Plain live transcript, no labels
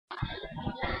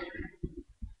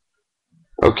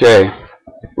Okay,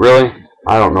 really?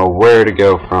 I don't know where to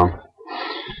go from.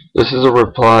 This is a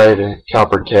reply to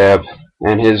Copper Cab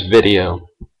and his video.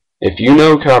 If you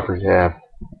know Copper Cab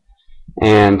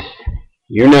and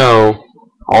you know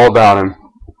all about him,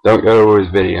 don't go to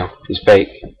his video. He's fake.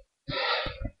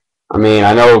 I mean,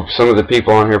 I know some of the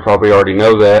people on here probably already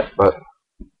know that, but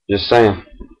just saying.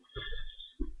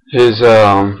 His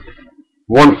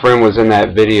one friend was in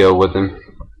that video with him.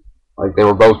 Like they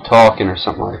were both talking or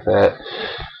something like that.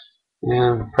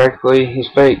 And practically he's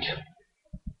fake.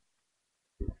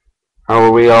 How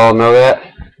will we all know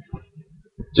that?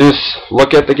 Just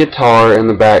look at the guitar in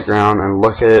the background and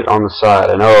look at it on the side.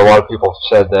 I know a lot of people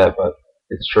have said that, but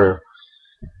it's true.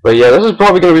 But yeah, this is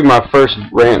probably going to be my first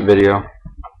rant video,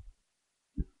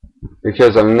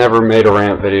 because I've never made a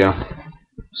rant video.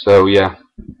 So yeah.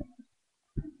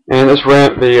 And this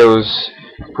rant video is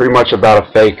pretty much about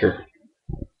a faker.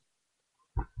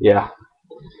 Yeah.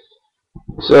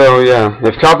 So yeah,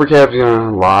 if Copper Cab's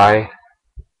gonna lie,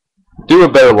 do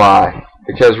a better lie.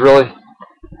 Because really,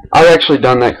 I've actually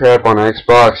done that crap on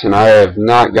Xbox and I have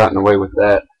not gotten away with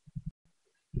that.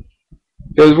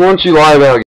 Because once you lie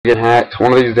about getting hacked,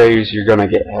 one of these days you're gonna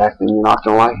get hacked and you're not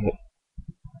gonna like it.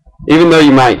 Even though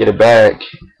you might get it back,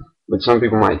 but some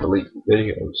people might delete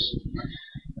videos.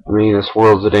 I mean, this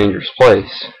world's a dangerous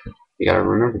place. You gotta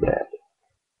remember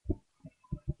that.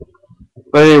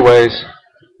 But anyways,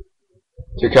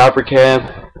 to Copper Cab,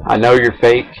 I know you're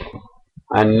fake.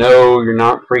 I know you're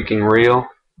not freaking real.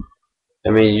 I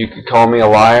mean, you could call me a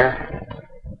liar,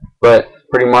 but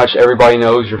pretty much everybody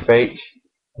knows you're fake.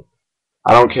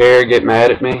 I don't care, get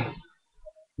mad at me.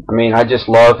 I mean, I just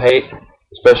love hate,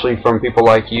 especially from people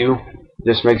like you. It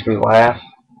just makes me laugh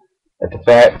at the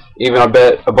fact, even I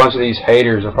bet a bunch of these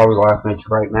haters are probably laughing at you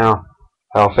right now,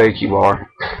 how fake you are.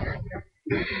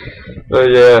 But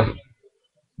yeah,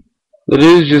 the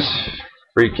dude's just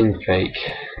freaking fake.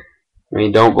 I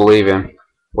mean, don't believe him,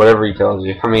 whatever he tells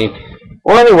you. I mean,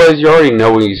 well, anyways, you already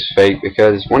know he's fake,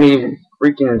 because when he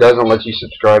freaking doesn't let you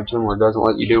subscribe to him or doesn't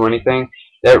let you do anything,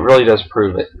 that really does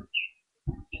prove it.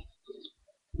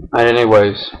 And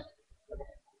anyways,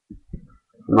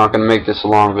 I'm not going to make this a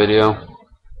long video.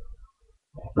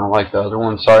 Not like the other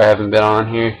one. Sorry I haven't been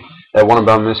on here. That one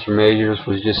about Mr. Majors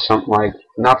was just something like,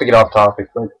 not to get off topic,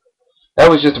 but that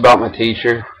was just about my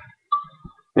teacher.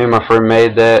 Me and my friend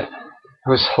made that. It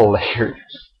was hilarious.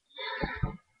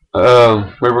 We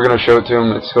were going to show it to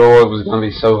him at school. It was going to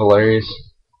be so hilarious.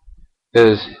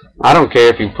 Because I don't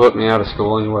care if you put me out of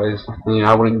school anyways. I mean,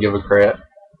 I wouldn't give a crap.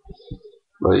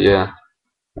 But yeah.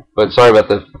 But sorry about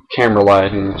the camera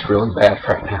lighting. It's really bad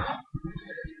right now.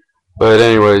 But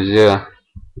anyways, yeah.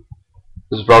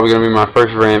 This is probably going to be my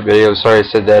first rant video. Sorry I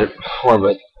said that before,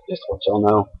 but just to let y'all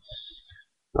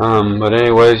know. But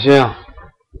anyways, yeah.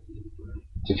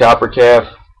 To Copper Cab,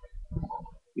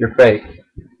 you're fake.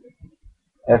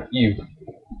 F you.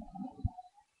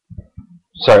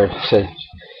 Sorry to say.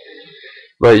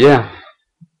 But yeah.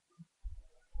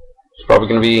 It's probably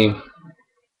going to be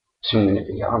 2 minute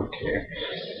video. I don't care.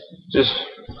 Just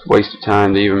waste of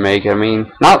time to even make it. I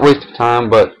mean, not waste of time,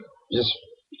 but just,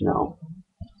 you know.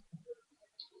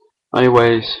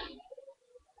 Anyways,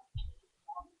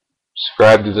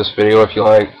 subscribe to this video if you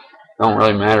like. Don't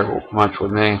really matter much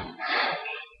with me.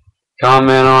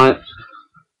 Comment on it.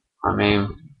 I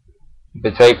mean, if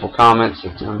it's hateful comments,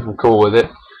 I'm cool with it.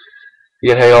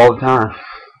 You get hate all the time.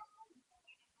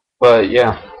 But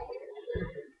yeah,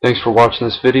 thanks for watching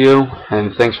this video,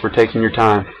 and thanks for taking your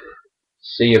time.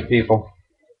 See ya, people.